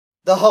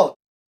The Hulk.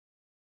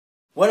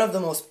 One of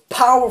the most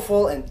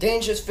powerful and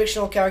dangerous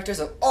fictional characters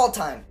of all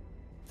time.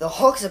 The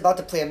Hulk is about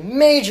to play a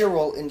major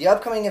role in the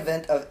upcoming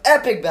event of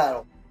Epic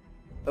Battle.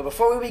 But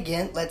before we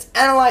begin, let's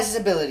analyze his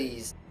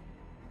abilities.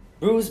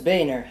 Bruce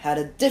Banner had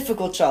a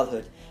difficult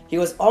childhood. He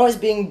was always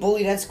being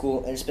bullied at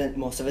school and spent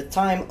most of his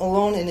time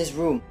alone in his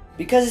room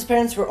because his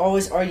parents were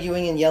always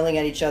arguing and yelling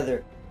at each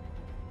other.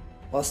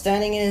 While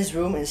standing in his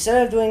room,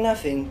 instead of doing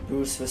nothing,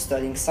 Bruce was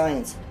studying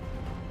science.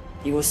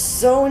 He was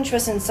so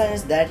interested in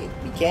science that he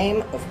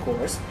became, of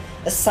course,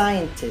 a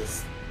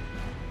scientist.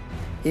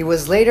 He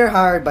was later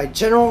hired by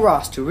General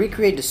Ross to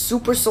recreate the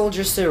super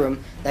soldier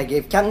serum that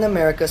gave Captain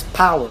America's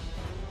power.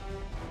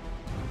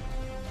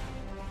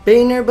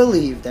 Banner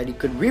believed that he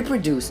could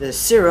reproduce the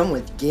serum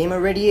with gamma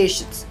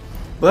radiations,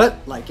 but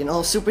like in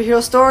all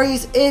superhero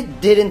stories,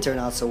 it didn't turn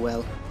out so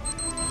well.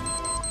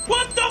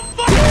 What the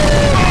fuck?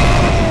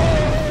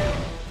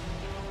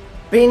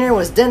 Banner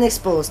was then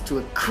exposed to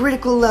a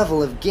critical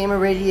level of gamma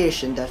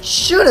radiation that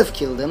should have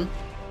killed him,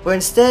 but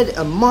instead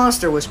a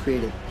monster was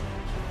created.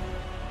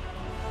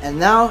 And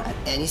now, at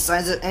any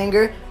signs of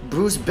anger,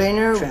 Bruce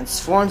Banner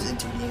transforms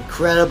into the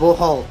Incredible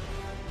Hulk.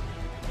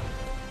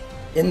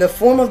 In the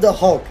form of the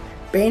Hulk,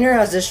 Banner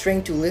has the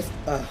strength to lift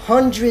a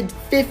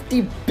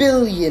 150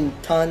 billion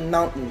ton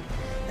mountain,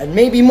 and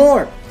maybe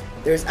more.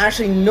 There's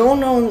actually no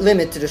known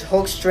limit to the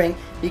Hulk's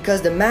strength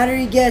because the madder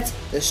he gets,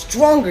 the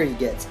stronger he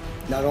gets.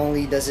 Not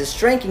only does his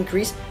strength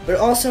increase, but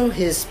also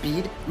his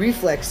speed,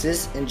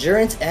 reflexes,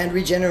 endurance, and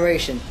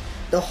regeneration.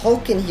 The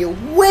Hulk can heal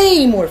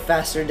way more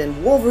faster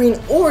than Wolverine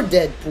or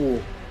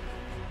Deadpool.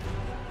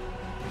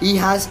 He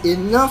has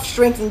enough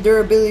strength and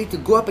durability to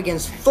go up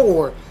against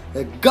Thor,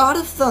 the God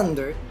of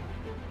Thunder.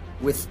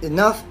 With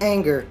enough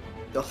anger,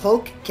 the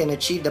Hulk can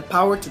achieve the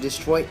power to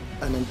destroy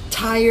an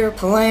entire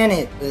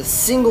planet with a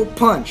single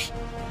punch,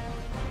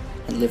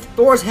 and lift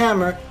Thor's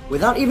hammer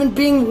without even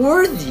being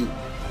worthy.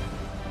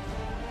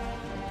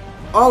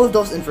 All of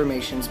those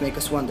informations make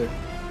us wonder,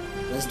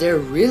 was there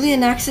really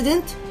an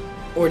accident?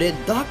 Or did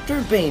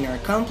Dr. Banner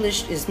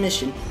accomplish his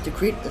mission to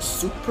create a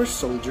super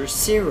soldier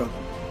serum?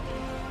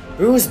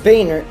 Bruce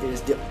Banner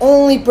is the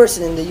only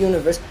person in the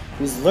universe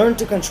who's learned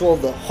to control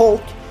the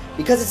Hulk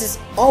because it's his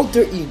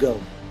alter ego.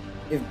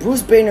 If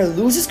Bruce Banner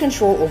loses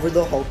control over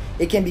the Hulk,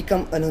 it can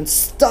become an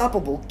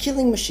unstoppable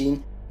killing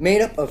machine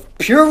made up of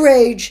pure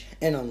rage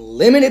and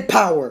unlimited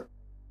power.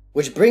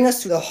 Which brings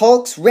us to the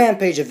Hulk's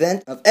Rampage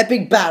event of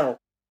Epic Battle.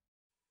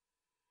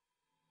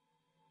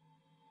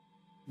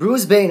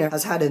 Bruce Banner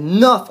has had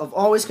enough of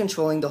always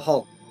controlling the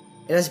Hulk.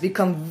 It has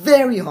become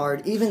very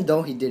hard even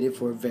though he did it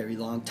for a very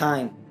long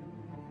time.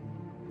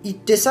 He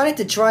decided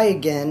to try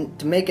again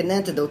to make an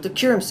antidote to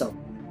cure himself.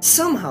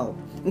 Somehow,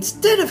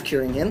 instead of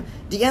curing him,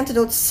 the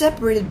antidote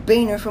separated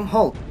Banner from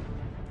Hulk.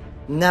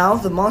 Now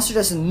the monster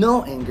doesn't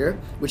know anger,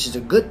 which is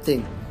a good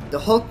thing. The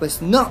Hulk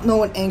must not know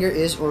what anger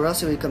is or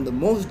else he will become the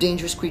most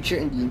dangerous creature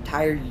in the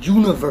entire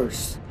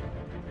universe.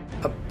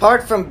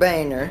 Apart from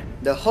Banner,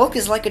 the Hulk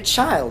is like a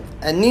child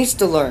and needs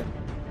to learn.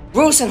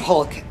 Bruce and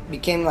Hulk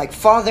became like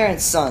father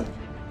and son.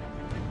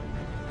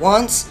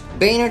 Once,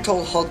 Banner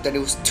told Hulk that it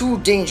was too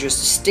dangerous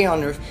to stay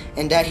on Earth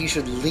and that he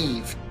should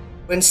leave.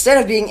 But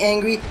instead of being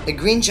angry, the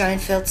Green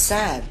Giant felt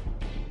sad.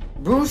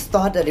 Bruce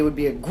thought that it would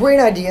be a great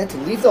idea to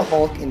leave the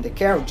Hulk in the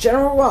care of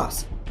General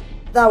Ross.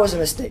 That was a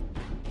mistake.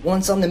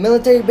 Once on the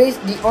military base,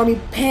 the army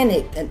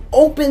panicked and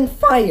opened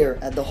fire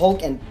at the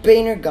Hulk and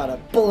Banner got a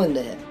bullet in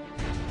the head.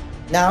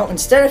 Now,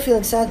 instead of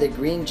feeling sad, the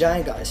Green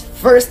Giant got his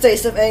first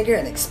taste of anger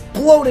and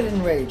exploded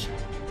in rage.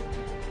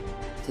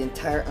 The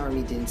entire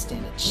army didn't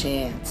stand a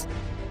chance.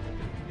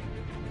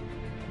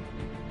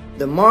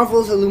 The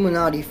Marvel's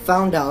Illuminati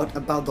found out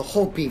about the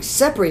Hulk being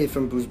separated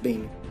from Bruce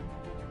Banner.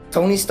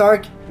 Tony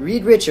Stark,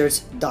 Reed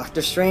Richards,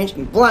 Doctor Strange,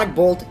 and Black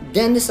Bolt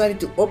then decided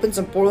to open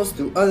some portals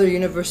to other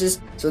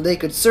universes so they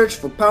could search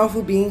for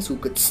powerful beings who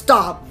could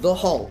stop the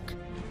Hulk.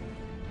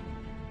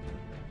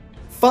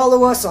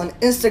 Follow us on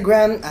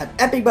Instagram at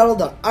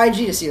epicbattle.ig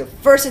to see the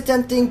first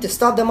attempting to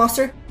stop the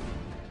monster,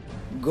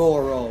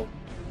 Goro.